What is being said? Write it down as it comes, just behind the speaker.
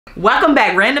Welcome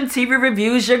back, Random TV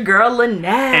Reviews, your girl Lynette.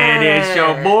 And it's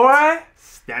your boy,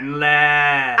 Stanley.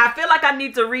 I feel like I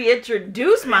need to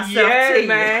reintroduce myself to you. Yeah,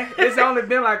 man. It's only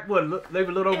been like, what, maybe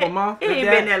a little over a month? It ain't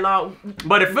been that long.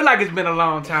 But it feel like it's been a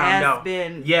long time, though. It's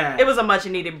been, yeah. It was a much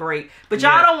needed break. But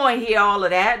y'all don't want to hear all of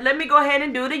that. Let me go ahead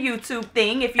and do the YouTube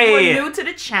thing. If you are new to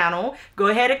the channel, go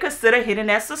ahead and consider hitting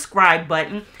that subscribe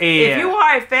button. If you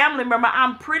are a family member,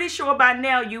 I'm pretty sure by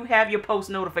now you have your post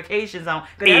notifications on.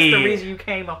 Because that's the reason you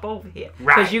came up over here.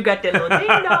 Because you got that little ding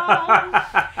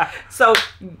dong. So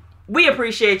we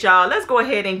appreciate y'all. Let's go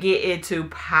ahead and get into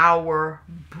Power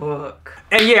Book.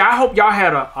 And yeah, I hope y'all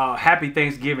had a happy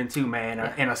Thanksgiving too, man.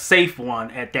 And a safe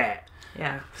one at that.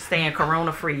 Yeah, staying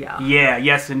corona free, y'all. Yeah,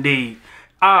 yes indeed.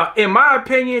 In my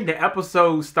opinion, the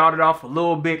episode started off a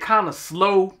little bit kind of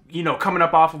slow. You know, coming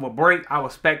up off of a break, I would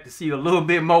expect to see a little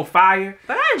bit more fire.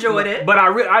 But I enjoyed it. But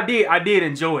I did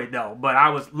enjoy it though. But I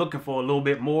was looking for a little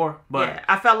bit more. But yeah,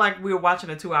 I felt like we were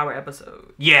watching a 2-hour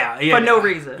episode. Yeah. For no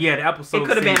reason. Yeah, the episode it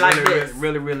could have been like this.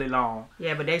 Really long.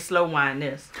 Yeah, but they slow wind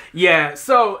this. Yeah,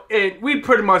 so we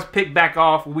pretty much picked back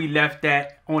off where we left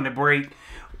that on the break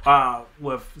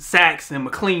with Saxe and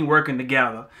McLean working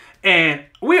together. And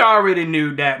we already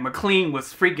knew that McLean was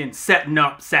freaking setting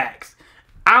up Saxe.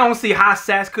 I don't see how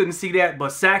Saxe couldn't see that,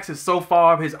 but Saxe is so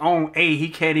far of his own A, he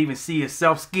can't even see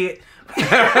himself skit.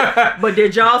 But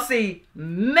did y'all see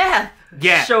Meth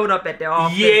showed up at the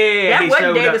office? Yeah, that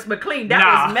wasn't Davis McLean.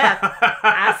 That was Meth.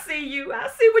 I see you. I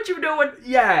see what you're doing.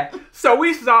 Yeah. So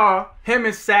we saw him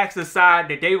and Saxe decide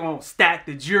that they won't stack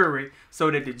the jury so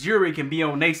that the jury can be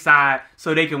on their side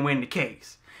so they can win the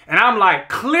case. And I'm like,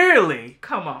 clearly,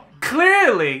 come on.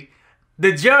 Clearly,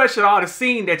 the judge should ought to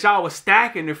seen that y'all was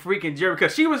stacking the freaking jury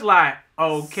because she was like,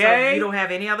 okay. So you don't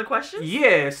have any other questions?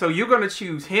 Yeah, so you're going to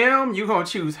choose him? You're going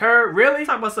to choose her? Really?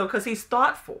 Talk about so because he's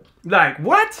thoughtful. Like,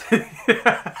 what?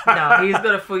 No, he's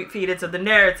going to feed into the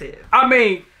narrative. I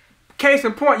mean, case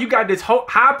in point, you got this whole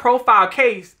high-profile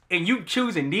case and you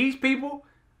choosing these people?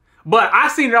 But I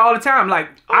seen it all the time. Like,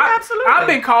 absolutely. I've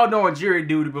been called on jury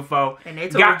duty before. And they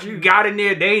told you. Got in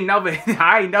there. They ain't never.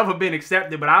 I ain't never been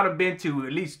accepted, but I'd have been to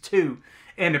at least 2.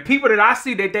 And the people that I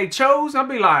see that they chose, I'll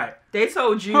be like, they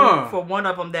told you for one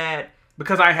of them that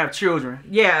because I have children.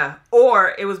 Yeah,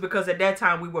 or it was because at that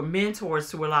time we were mentors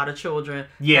to a lot of children.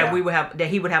 Yeah, that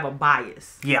he would have a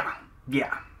bias. Yeah.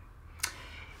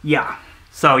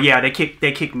 So yeah, they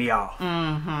kicked me off.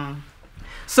 Mm-hmm.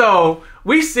 So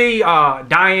we see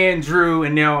Diane, Drew,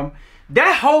 and them.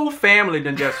 That whole family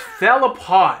then just fell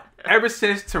apart ever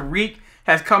since Tariq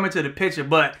has come into the picture.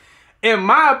 But in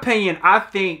my opinion, I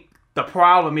think the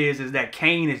problem is that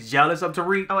Kane is jealous of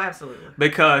Tariq. Oh, absolutely.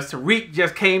 Because Tariq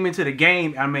just came into the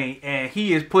game, I mean, and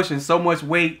he is pushing so much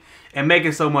weight and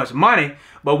making so much money.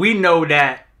 But we know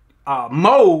that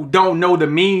Mo don't know the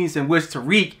means in which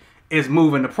Tariq is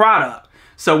moving the product.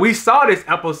 So we saw this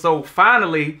episode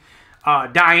finally.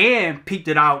 Diane peeked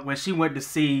it out when she went to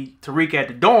see Tariq at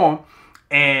the dorm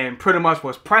and pretty much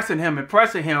was pressing him.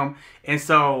 And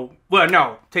so, well,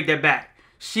 no, take that back.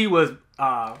 She was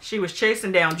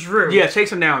chasing down Drew. Yeah,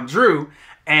 chasing down Drew.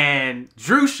 And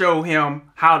Drew showed him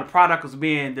how the product was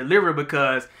being delivered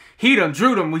because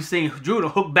we seen Drew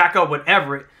hook back up with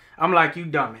Everett. I'm like, you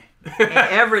dummy. And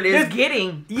Everett is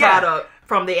getting product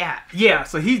from the app. Yeah,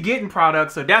 so he's getting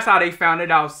product. So that's how they found it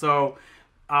out. So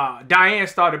Diane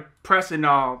started pressing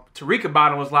Tariq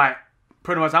about it, was like,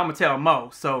 pretty much, I'm going to tell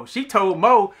Mo. So she told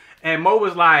Mo, and Mo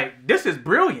was like, this is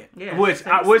brilliant. Yeah, which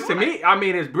to me, I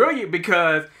mean, it's brilliant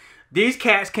because these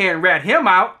cats can't rat him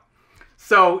out.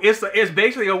 So it's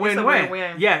basically a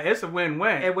win-win. Yeah, it's a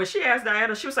win-win. And when she asked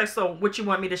Diana, she was like, so what, you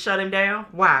want me to shut him down?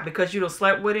 Why? Because you done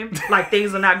slept with him? Like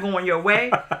things are not going your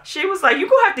way? She was like, you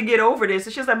gonna have to get over this.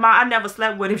 And she was like, Ma, I never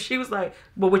slept with him. She was like,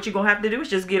 well, what you gonna have to do is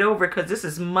just get over it because this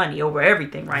is money over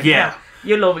everything right now.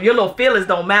 Your little feelings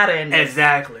don't matter in this.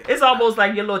 Exactly. It's almost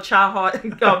like your little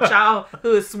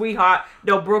childhood sweetheart.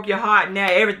 They broke your heart. Now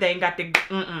everything got to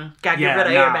get rid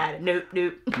of everybody.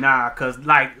 Nope. Nah, because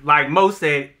like Mo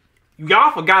said,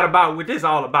 y'all forgot about what this is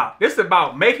all about. This is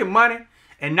about making money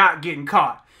and not getting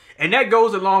caught. And that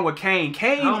goes along with Kane.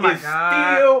 Kane is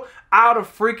still out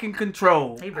of freaking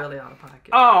control. He really out of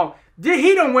pocket.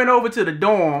 He done went over to the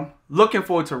dorm looking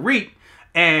for Tariq.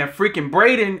 And freaking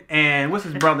Braden and what's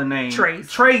his brother name?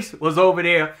 Trace was over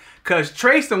there. Because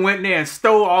Trace done went there and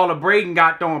stole all the Braden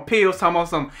got throwing pills. Talking about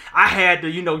some, I had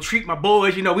to, treat my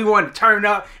boys. We wanted to turn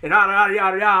up and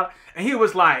yada. And he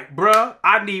was like, bruh,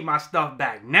 I need my stuff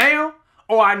back now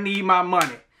or I need my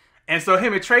money. And so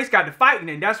him and Trace got to fighting.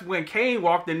 And that's when Kane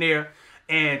walked in there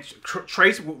And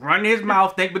Trace would run his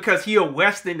mouth, think because he a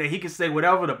Western that he can say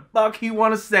whatever the fuck he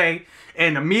want to say.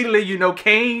 And immediately, you know,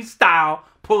 Kane style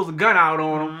pulls a gun out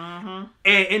on him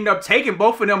and end up taking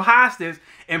both of them hostages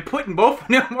and putting both of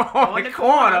them on the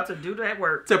corner to do that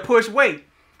work. To push weight.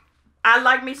 I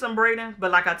like me some Braden,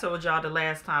 but like I told y'all the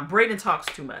last time, Braden talks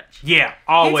too much. Yeah,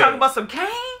 always. He talking about some Kane?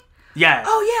 Yeah.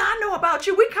 Oh, yeah, I know about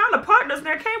you. We kind of partners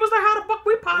there. Kane was like, how the fuck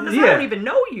we partners? Yeah. I don't even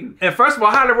know you. And first of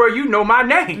all, how the world you know my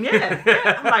name?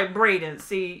 Yeah. I'm like, Braden,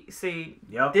 see,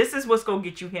 this is what's going to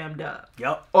get you hemmed up.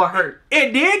 Yep. Or hurt.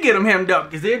 It did get him hemmed up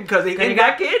because he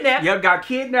got kidnapped. Yep, got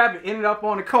kidnapped and ended up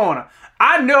on the corner.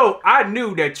 I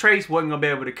knew that Trace wasn't going to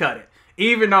be able to cut it.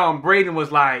 Even Braden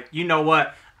was like, you know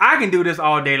what? I can do this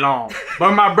all day long.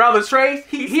 But my brother Trace,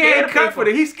 he ain't cut for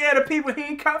this. He's scared of people. He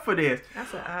ain't cut for this.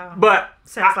 But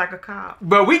sounds like a cop.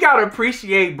 But we gotta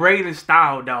appreciate Braden's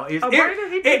style, though.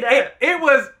 Braden, he did that. It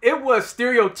was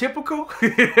stereotypical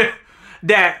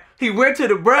that he went to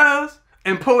the bros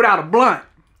and pulled out a blunt.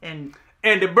 And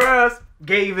the bros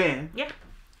gave in. Yeah.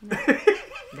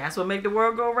 That's what make the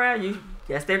world go around.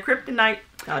 That's their kryptonite.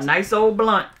 A nice old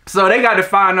blunt. So they got to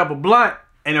find up a blunt.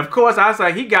 And of course, I was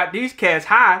like, he got these cats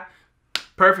high.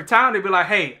 Perfect time to be like,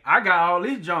 hey, I got all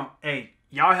this junk. Hey,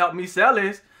 y'all help me sell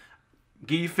this.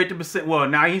 Give you 50%. Well,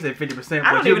 now he said 50%.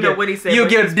 I don't even know what he said. You'll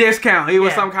get a discount. It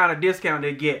was some kind of discount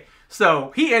they get.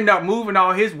 So he ended up moving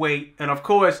all his weight. And of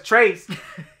course, Trace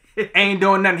ain't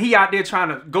doing nothing. He out there trying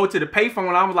to go to the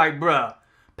payphone. I was like, bruh,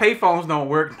 payphones don't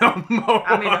work no more.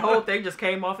 I mean, the whole thing just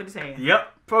came off in his hand.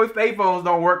 Yep. Payphones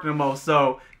don't work no more.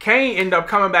 So Kane ended up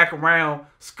coming back around,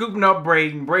 scooping up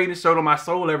Braden. Braden showed him I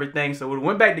sold everything. So we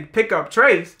went back to pick up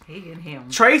Trace. He getting him.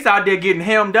 Trace out there getting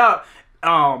hemmed up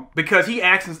because he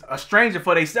asked a stranger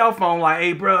for their cell phone. Like,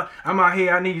 hey, bro, I'm out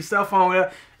here. I need your cell phone.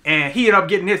 And he ended up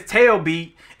getting his tail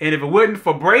beat. And if it wasn't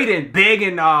for Braden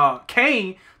begging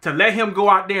Kane to let him go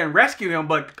out there and rescue him,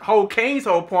 but Kane's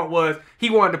whole point was he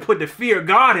wanted to put the fear of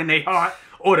God in their heart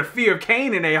or the fear of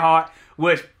Kane in their heart,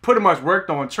 which pretty much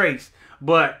worked on Trace.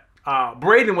 But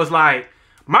Braden was like,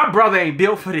 my brother ain't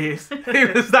built for this. He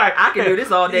was like, I can do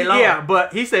this all day long. Yeah,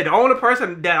 but he said the only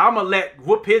person that I'm going to let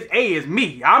whoop his A is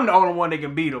me. I'm the only one that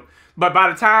can beat him. But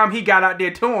by the time he got out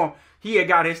there to him, he had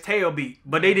got his tail beat.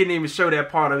 But they didn't even show that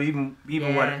part of even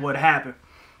what happened.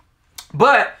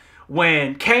 But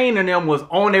when Kane and them was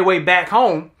on their way back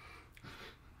home,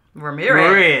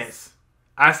 Ramirez.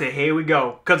 I said, here we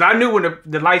go. Because I knew when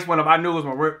the lights went up, I knew it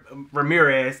was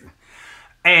Ramirez.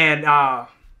 And,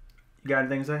 you got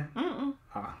anything to say? Mm-mm.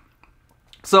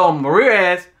 So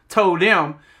Ramirez told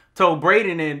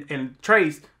Braden and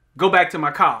Trace, go back to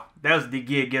my car. That was the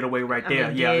getaway right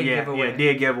there.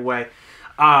 Dead giveaway.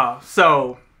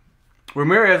 So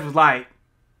Ramirez was like,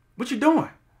 what you doing?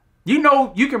 You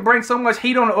know you can bring so much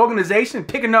heat on the organization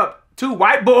picking up two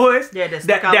white boys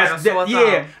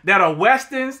that are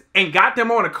Westerns and got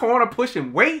them on the corner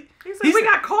pushing weight. He said, we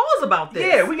got calls about this.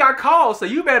 Yeah, we got calls. So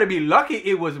you better be lucky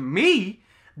it was me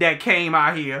that came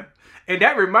out here. And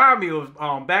that reminded me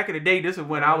of back in the day, this is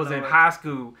when I was in high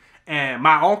school and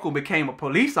my uncle became a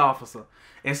police officer.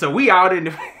 And so we out in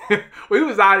the, we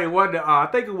was out in one, I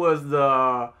think it was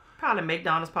the... Probably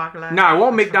McDonald's parking lot. No, it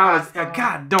wasn't McDonald's.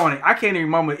 God darn it. I can't even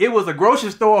remember. It was a grocery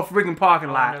store freaking parking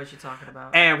lot. I know what you're talking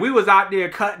about. And we was out there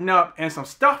cutting up and some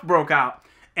stuff broke out.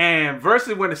 And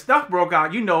versus when the stuff broke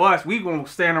out, you know us, we gonna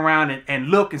stand around and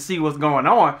look and see what's going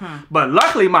on. But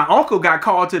luckily my uncle got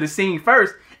called to the scene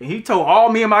first. And he told all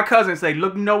me and my cousins, say,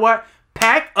 look, you know what?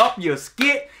 Pack up your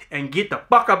skit and get the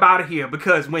fuck up out of here.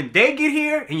 Because when they get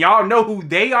here, and y'all know who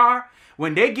they are,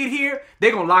 when they get here,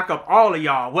 they gonna lock up all of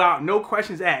y'all without no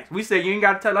questions asked. We said, you ain't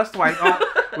gotta tell us twice.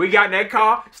 We got in that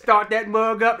car, start that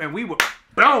mug up, and we were,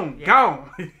 boom,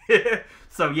 gone.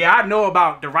 So, yeah, I know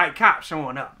about the right cop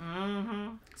showing up.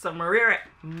 So,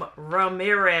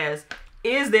 Ramirez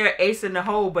is their ace in the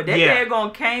hole, but that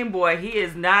daggone Kane boy, he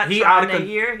is not trying to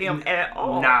hear him at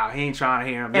all. Nah, he ain't trying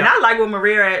to hear him. And I like what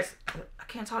Ramirez, I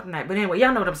can't talk tonight, but anyway,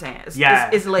 y'all know what I'm saying.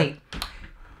 It's late.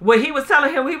 What he was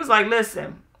telling him, he was like,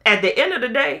 listen, at the end of the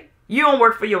day, you don't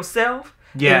work for yourself.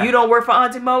 Yeah. And you don't work for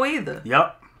Auntie Mo either.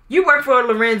 Yep. You work for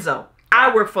Lorenzo.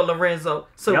 I work for Lorenzo.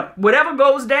 So whatever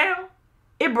goes down,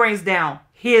 it brings down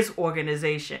his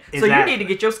organization. Exactly. So you need to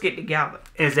get your skit together.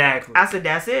 Exactly. I said,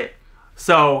 that's it.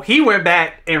 So he went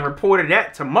back and reported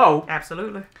that to Mo.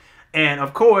 Absolutely. And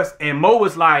of course, and Mo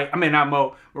was like, I mean, not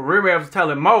Mo, but Ramirez was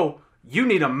telling Mo, you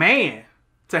need a man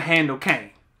to handle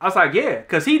Kane. I was like, yeah,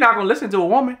 because he's not going to listen to a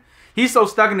woman. He's so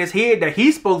stuck in his head that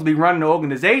he's supposed to be running the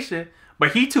organization,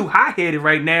 but he too high-headed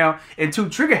right now and too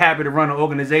trigger-happy to run the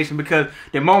organization because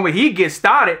the moment he gets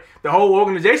started, the whole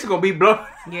organization going to be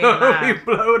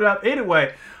blown up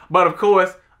anyway. But of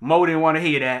course, Mo didn't want to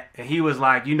hear that. And he was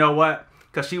like, you know what?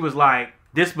 Because she was like,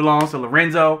 this belongs to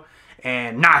Lorenzo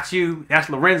and not you. That's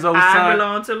Lorenzo's son. I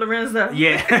belong to Lorenzo.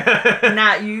 Yeah.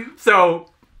 Not you. So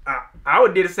I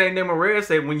would do the same thing Maria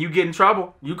said. When you get in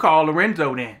trouble, you call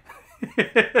Lorenzo then.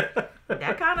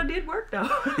 That kind of did work though.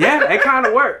 Yeah, it kind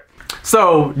of worked.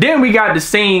 So then we got the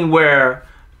scene where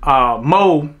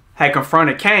Mo had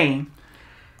confronted Kane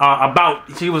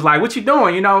about, she was like, what you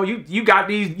doing? You know, you got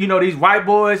these, you know, these white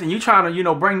boys and you trying to, you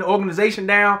know, bring the organization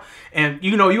down and,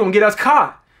 you know, you gonna get us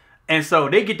caught. And so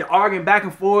they get to arguing back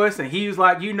and forth, and he was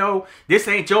like, you know, this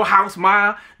ain't your house,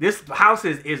 Ma. This house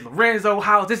is Lorenzo's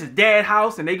house. This is Dad's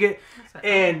house. And they get,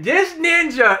 and this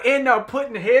ninja ended up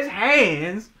putting his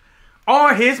hands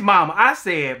on his mama. I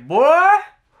said, boy,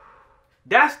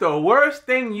 that's the worst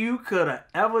thing you could have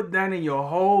ever done in your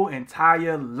whole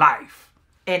entire life.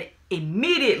 And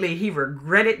immediately he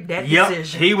regretted that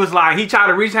decision. He was like, he tried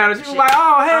to reach out and she was like,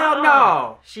 oh, hell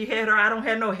no. She had her, I don't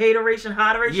have no hateration,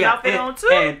 holleration outfit on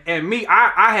too. And me,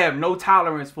 I have no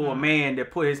tolerance for a man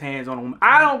that put his hands on a woman.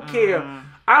 I don't care.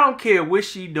 I don't care what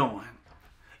she doing.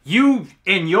 You,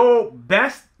 and your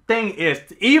best thing is,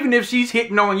 even if she's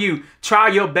hitting on you, try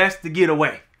your best to get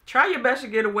away. Try your best to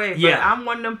get away. But I'm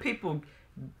one of them people,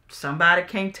 somebody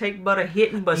can't take but a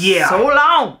hitting, but so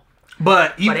long.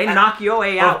 But they knock your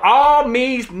way out. Of all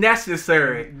means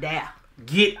necessary. Yeah.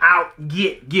 Get out,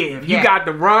 get. If you got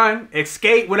to run,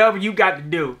 escape, whatever you got to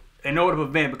do in order to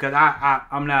prevent. Because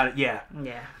I'm not.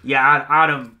 I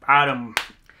done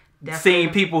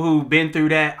seen people who've been through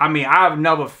that. I mean, I've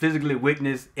never physically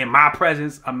witnessed in my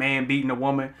presence a man beating a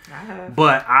woman. I have.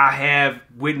 But I have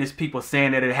witnessed people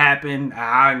saying that it happened.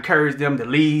 I encourage them to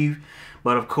leave.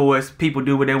 But of course, people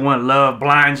do what they want. Love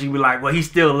blinds you. Be like, well, he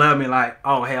still love me. Like,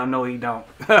 oh, hell no, he don't.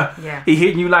 Yeah. He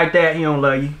hitting you like that, he don't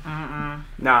love you.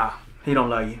 Nah, he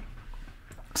don't love you.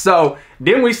 So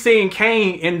then we seen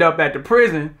Kane end up at the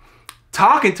prison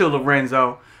talking to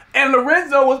Lorenzo. And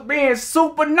Lorenzo was being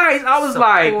super nice. I was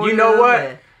like, you know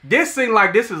what? This seemed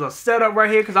like this is a setup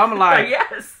right here. Because I'm like,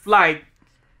 like,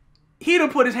 he done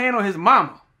put his hand on his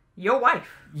mama. Your wife.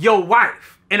 Your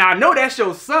wife. And I know that's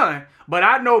your son. But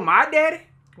I know my daddy,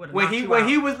 when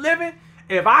he was living,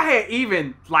 if I had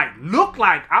even like looked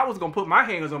like I was gonna put my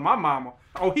hands on my mama,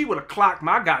 oh, he would have clocked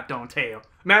my goddamn tail.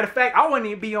 Matter of fact, I wouldn't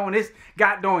even be on this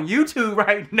goddamn YouTube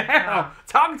right now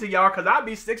talking to y'all because I'd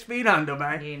be 6 feet under,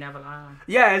 man. He ain't never lying.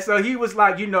 Yeah, so he was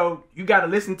like, you know, you got to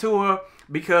listen to her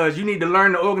because you need to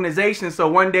learn the organization so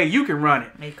one day you can run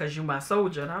it. Because you my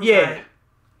soldier. And like,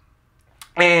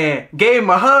 and gave him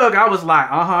a hug. I was like,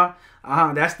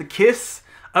 that's the kiss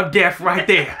of death right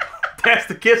there. That's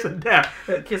the kiss of death.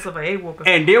 The kiss of an A-Walker.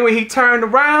 And then when he turned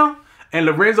around and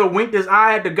Lorenzo winked his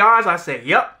eye at the guards, I said,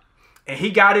 yep. And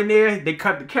he got in there, they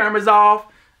cut the cameras off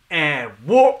and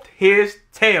whooped his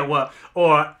tail up.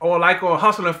 Or like on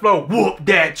Hustle and Flow, whooped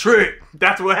that trick.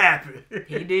 That's what happened.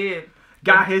 He did.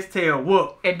 Got his tail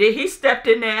whooped. And then he stepped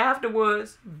in there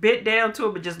afterwards, bit down to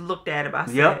it, but just looked at him. I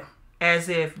said, as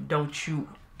if, don't you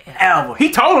ever.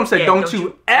 He told him, said, don't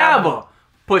you ever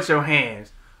put your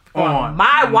hands on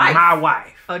my wife. My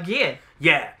wife. Again.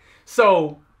 Yeah.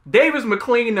 So Davis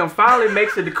McLean then finally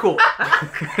makes it to court.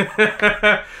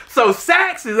 So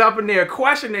Saxe is up in there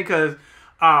questioning because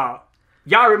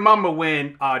y'all remember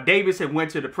when Davis had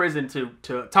went to the prison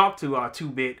to talk to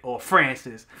 2-Bit or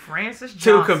Francis Johnson.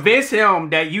 To convince him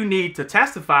that you need to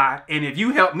testify, and if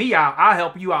you help me out, I'll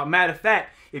help you out. Matter of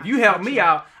fact, if you help me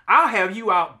out, I'll have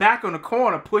you out back on the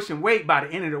corner pushing weight by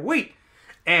the end of the week.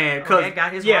 And cause that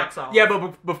got his rocks off. Yeah,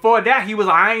 but before that, he was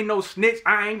like, I ain't no snitch.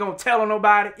 I ain't gonna tell on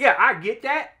nobody. Yeah, I get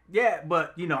that. Yeah,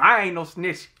 but you know, I ain't no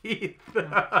snitch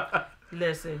either.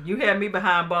 Listen, you had me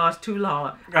behind bars too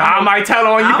long. I might tell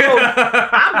on you.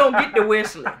 I'm gonna get the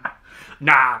whistling.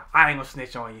 Nah, I ain't gonna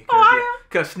snitch on you.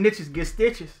 Cause snitches get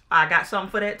stitches. I got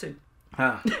something for that too.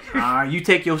 You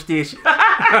take your stitches.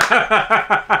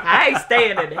 I ain't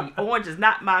staying in there. Orange is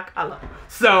not my color.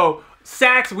 So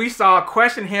Saxe, we saw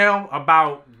question him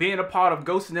about being a part of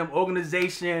Ghost and Them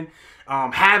organization,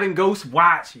 having Ghost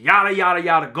watch, yada yada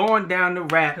yada, going down the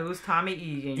rap. Who's Tommy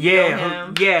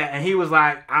Egan? And he was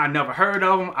like, I never heard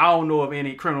of him. I don't know of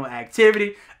any criminal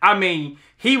activity. I mean,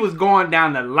 he was going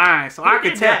down the line, so I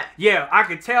could tell. Yeah, I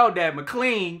could tell that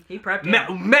McLean, he prepped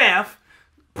him. Meth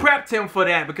prepped him for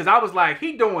that because I was like,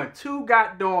 he doing too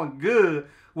goddamn good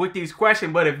with these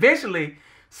questions. But eventually,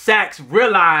 Saxe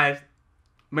realized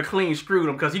McLean screwed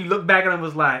him because he looked back at him and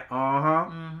was like,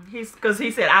 Because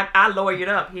he said, I lawyered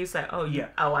up. He said, oh, yeah.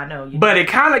 Oh, I know. But it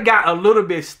kind of got a little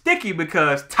bit sticky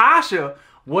because Tasha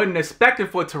wasn't expecting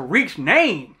for Tariq's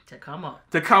name to come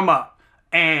up.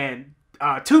 And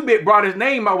 2-Bit brought his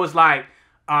name. I was like,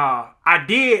 I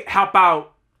did help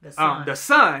out the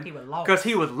son, because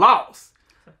he was lost.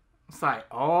 It's like,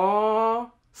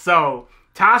 oh. So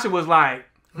Tasha was like,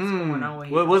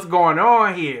 what's going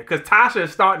on here? Because Tasha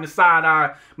is starting to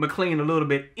side-eye McLean a little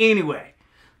bit anyway.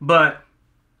 But,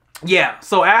 yeah.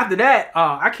 So after that,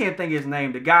 I can't think of his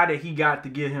name. The guy that he got to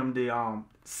give him the,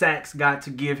 Saxe got to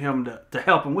give him to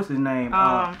help him. What's his name?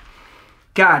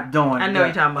 God darn. I know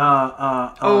you're talking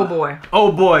about. Old boy.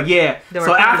 Old boy, yeah.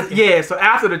 So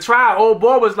after the trial, old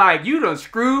boy was like, you done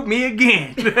screwed me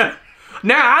again.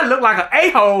 Now I look like an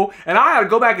a-hole, and I had to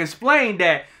go back and explain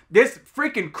that this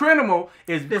freaking criminal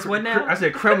is... This what now? I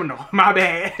said criminal. My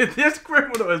bad. This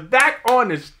criminal is back on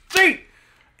the street,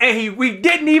 and we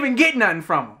didn't even get nothing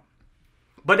from him.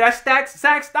 But that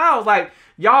Saxe Styles, like,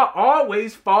 y'all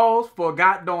always falls for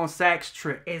goddamn Saxe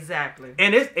trick. Exactly.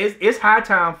 And it's high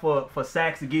time for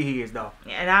Saxe to get his though.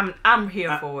 And I'm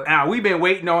here for it. We've been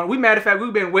waiting on it. Matter of fact,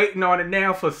 we've been waiting on it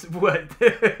now for what?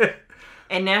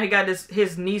 And now he got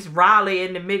his niece Riley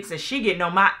in the mix, and she getting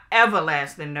on my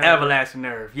everlasting nerve. Everlasting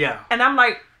nerve, yeah. And I'm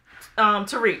like,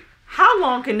 Tariq, how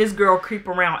long can this girl creep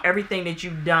around everything that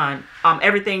you've done,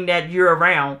 everything that you're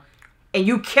around, and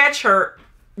you catch her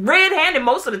red-handed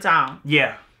most of the time?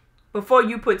 Yeah. Before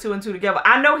you put two and two together.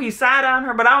 I know he's side-eyeing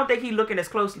her, but I don't think he's looking as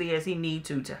closely as he need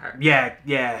to her.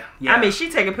 Yeah. I mean, she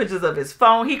taking pictures of his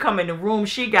phone. He come in the room.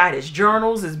 She got his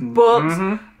journals, his books.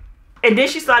 Mm-hmm. And then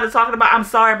she started talking about, I'm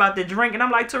sorry about the drink. And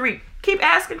I'm like, Tariq, keep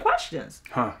asking questions.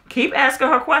 Keep asking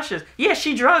her questions. Yeah,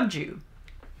 she drugged you.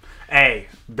 Hey,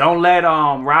 don't let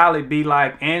Riley be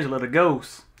like Angela the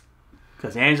ghost.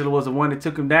 Because Angela was the one that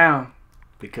took him down.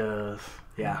 Because,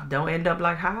 yeah. Don't end up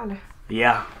like Holly.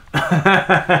 Yeah.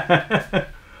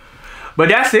 But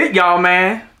that's it, y'all,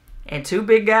 man. And Too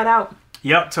Big got out.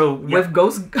 Yep. So with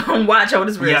Ghost Watch on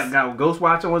his wrist. Yeah, got Ghost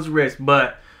Watch on his wrist.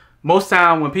 But most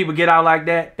time when people get out like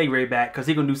that, they right back because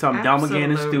he gonna do something dumb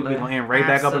again and stupid and right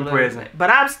back up in prison. But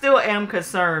I still am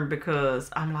concerned because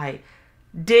I'm like,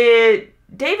 did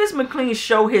Davis McLean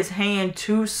show his hand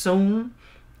too soon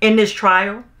in this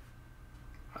trial?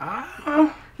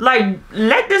 Like,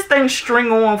 let this thing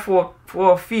string on for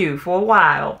a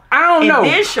while. I don't know.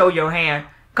 And then show your hand.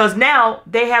 Because now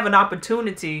they have an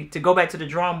opportunity to go back to the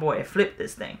drawing board and flip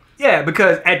this thing. Yeah,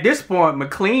 because at this point,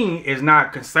 McLean is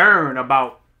not concerned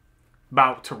about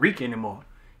Tariq anymore.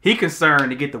 He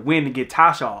concerned to get the win to get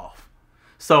Tasha off.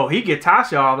 So he get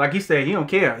Tasha off. Like he said, he don't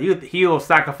care. He'll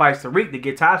sacrifice Tariq to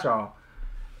get Tasha off.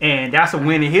 And that's a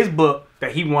win in his book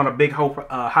that he won a big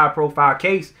high-profile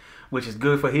case, which is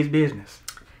good for his business.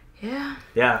 Yeah.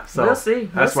 Yeah. So we'll see.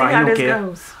 That's why he don't care.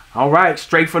 Goes. All right,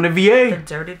 straight from the VA. The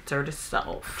dirty, dirty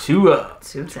South. Two up.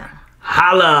 Two down.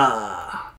 Holla.